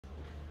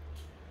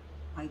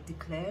I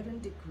declare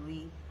and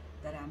decree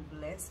that I'm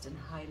blessed and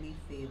highly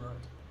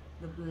favored.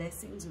 The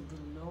blessings of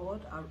the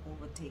Lord are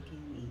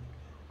overtaking me.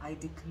 I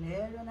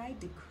declare and I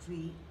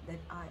decree that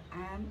I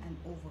am an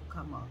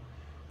overcomer.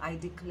 I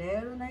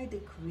declare and I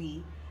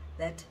decree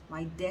that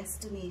my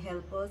destiny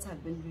helpers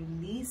have been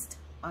released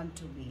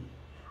unto me.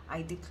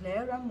 I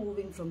declare I'm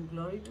moving from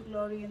glory to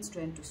glory and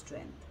strength to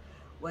strength.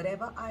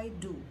 Whatever I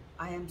do,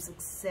 I am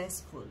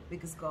successful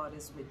because God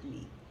is with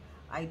me.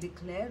 I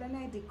declare and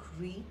I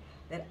decree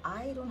that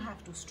I don't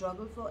have to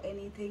struggle for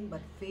anything,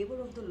 but favor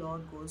of the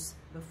Lord goes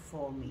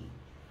before me.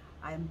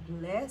 I am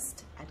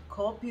blessed, and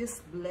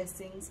copious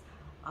blessings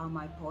are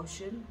my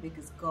portion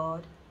because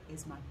God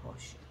is my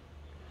portion.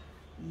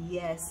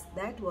 Yes,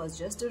 that was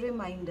just a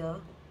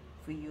reminder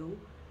for you.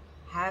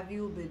 Have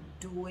you been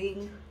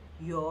doing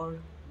your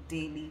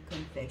daily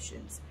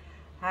confessions?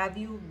 Have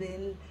you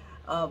been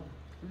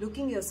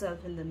looking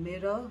yourself in the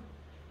mirror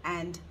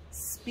and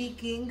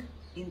speaking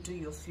into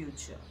your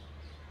future?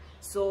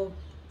 So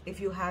if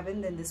you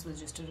haven't, then this was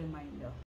just a reminder.